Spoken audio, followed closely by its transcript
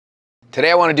Today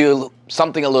I want to do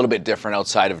something a little bit different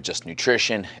outside of just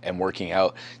nutrition and working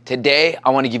out. Today I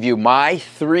want to give you my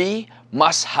 3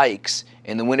 must hikes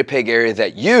in the Winnipeg area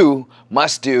that you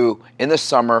must do in the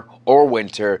summer or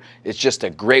winter. It's just a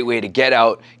great way to get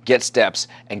out, get steps,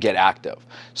 and get active.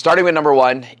 Starting with number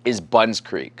 1 is Bunns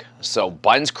Creek. So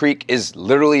Bunns Creek is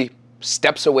literally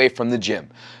steps away from the gym.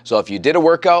 So if you did a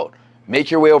workout, make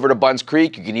your way over to Bunns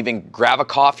Creek. You can even grab a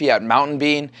coffee at Mountain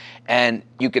Bean, and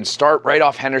you can start right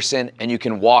off Henderson and you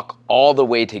can walk all the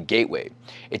way to Gateway.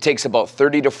 It takes about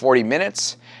 30 to 40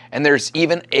 minutes, and there's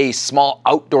even a small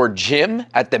outdoor gym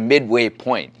at the midway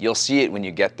point. You'll see it when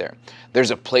you get there.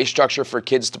 There's a play structure for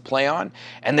kids to play on,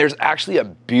 and there's actually a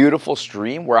beautiful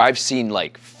stream where I've seen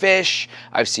like fish,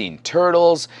 I've seen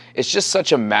turtles. It's just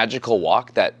such a magical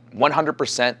walk that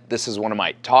 100% this is one of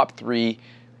my top 3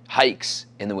 hikes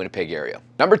in the Winnipeg area.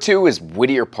 Number 2 is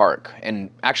Whittier Park. And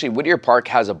actually Whittier Park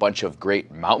has a bunch of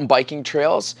great mountain biking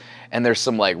trails, and there's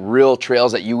some like real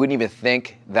trails that you wouldn't even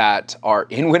think that are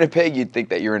in Winnipeg. You'd think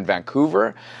that you're in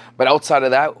Vancouver. But outside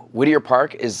of that, Whittier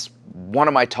Park is one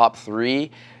of my top 3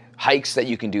 hikes that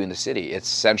you can do in the city. It's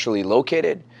centrally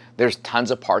located. There's tons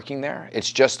of parking there.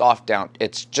 It's just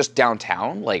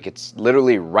downtown. Like, it's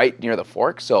literally right near the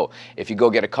Forks. So if you go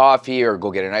get a coffee or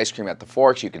go get an ice cream at the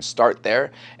Forks, you can start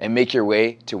there and make your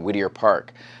way to Whittier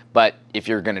Park. But if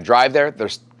you're gonna drive there,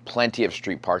 there's plenty of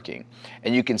street parking.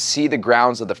 And you can see the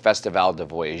grounds of the Festival de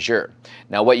Voyageurs.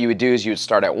 Now what you would do is you would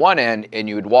start at one end and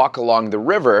you would walk along the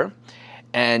river,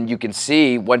 and you can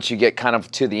see once you get kind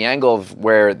of to the angle of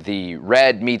where the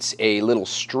red meets a little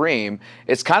stream,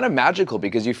 it's kind of magical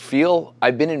because you feel,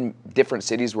 I've been in different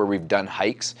cities where we've done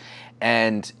hikes,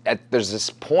 and there's this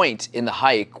point in the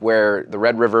hike where the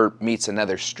Red River meets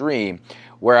another stream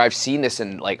where I've seen this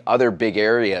in like other big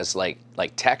areas like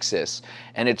Texas,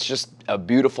 and it's just a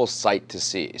beautiful sight to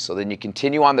see. So then you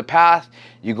continue on the path,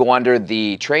 you go under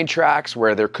the train tracks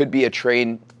where there could be a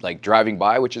train like driving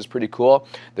by, which is pretty cool.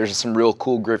 There's some real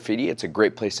cool graffiti. It's a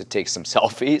great place to take some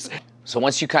selfies. So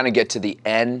once you kind of get to the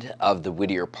end of the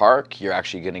Whittier Park, you're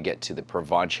actually gonna get to the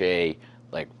Provencher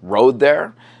like road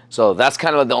there. So that's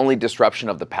kind of the only disruption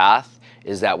of the path,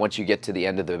 is that once you get to the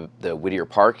end of the Whittier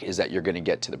Park, is that you're gonna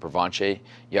get to the Provencher.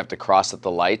 You have to cross at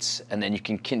the lights, and then you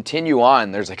can continue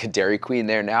on. There's like a Dairy Queen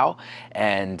there now,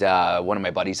 and one of my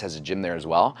buddies has a gym there as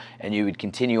well, and you would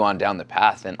continue on down the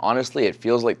path, and honestly, it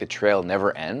feels like the trail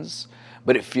never ends,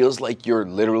 but it feels like you're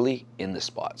literally in the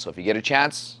spot. So if you get a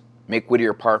chance, make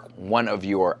Whittier Park one of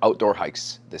your outdoor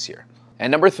hikes this year.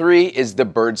 And number 3 is the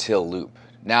Birds Hill Loop.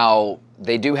 Now,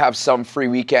 they do have some free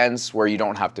weekends where you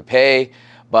don't have to pay,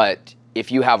 but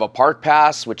if you have a park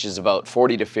pass, which is about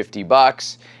 40 to 50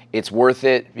 bucks, it's worth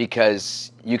it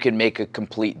because you can make a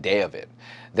complete day of it.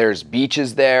 There's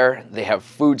beaches there, they have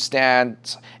food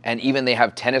stands, and even they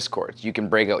have tennis courts. You can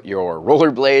bring out your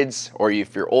rollerblades, or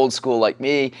if you're old school like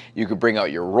me, you could bring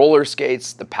out your roller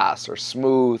skates. The paths are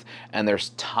smooth, and there's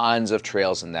tons of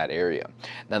trails in that area.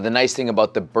 Now, the nice thing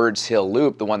about the Birds Hill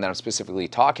Loop, the one that I'm specifically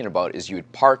talking about, is you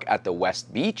would park at the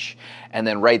West Beach, and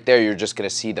then right there, you're just gonna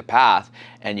see the path,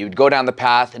 and you'd go down the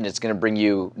path, and it's gonna bring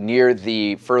you near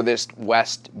the furthest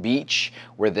west beach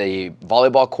where the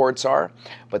volleyball courts are,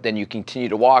 but then you continue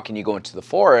to walk and you go into the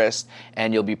forest,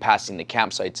 and you'll be passing the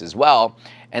campsites as well.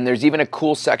 And there's even a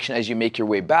cool section as you make your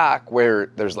way back where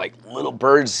there's like little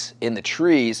birds in the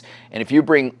trees, and if you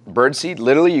bring birdseed,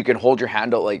 literally you can hold your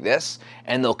hand out like this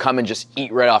and they'll come and just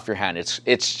eat right off your hand.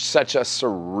 It's such a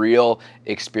surreal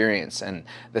experience. And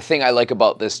the thing I like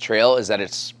about this trail is that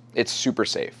it's super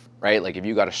safe, right? Like if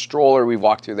you got a stroller, we've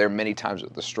walked through there many times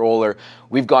with the stroller.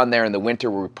 We've gone there in the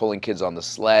winter where we're pulling kids on the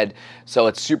sled. So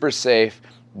it's super safe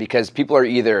because people are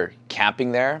either camping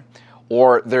there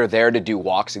or they're there to do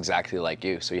walks exactly like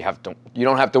you. So you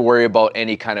don't have to worry about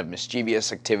any kind of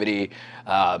mischievous activity.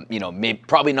 You know,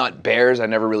 probably not bears. I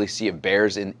never really see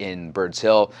bears in Birds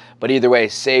Hill, but either way,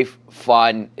 safe,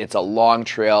 fun. It's a long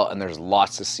trail and there's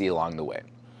lots to see along the way.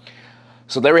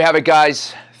 So there we have it,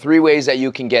 guys. 3 ways that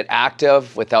you can get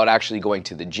active without actually going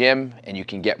to the gym, and you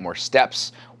can get more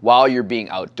steps while you're being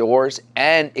outdoors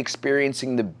and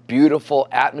experiencing the beautiful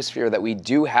atmosphere that we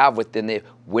do have within the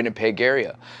Winnipeg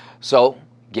area. So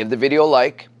give the video a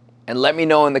like and let me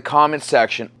know in the comment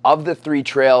section of the 3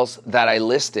 trails that I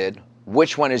listed,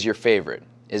 which one is your favorite?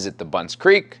 Is it the Bunns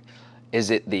Creek? Is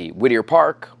it the Whittier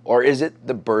Park? Or is it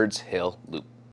the Birds Hill Loop?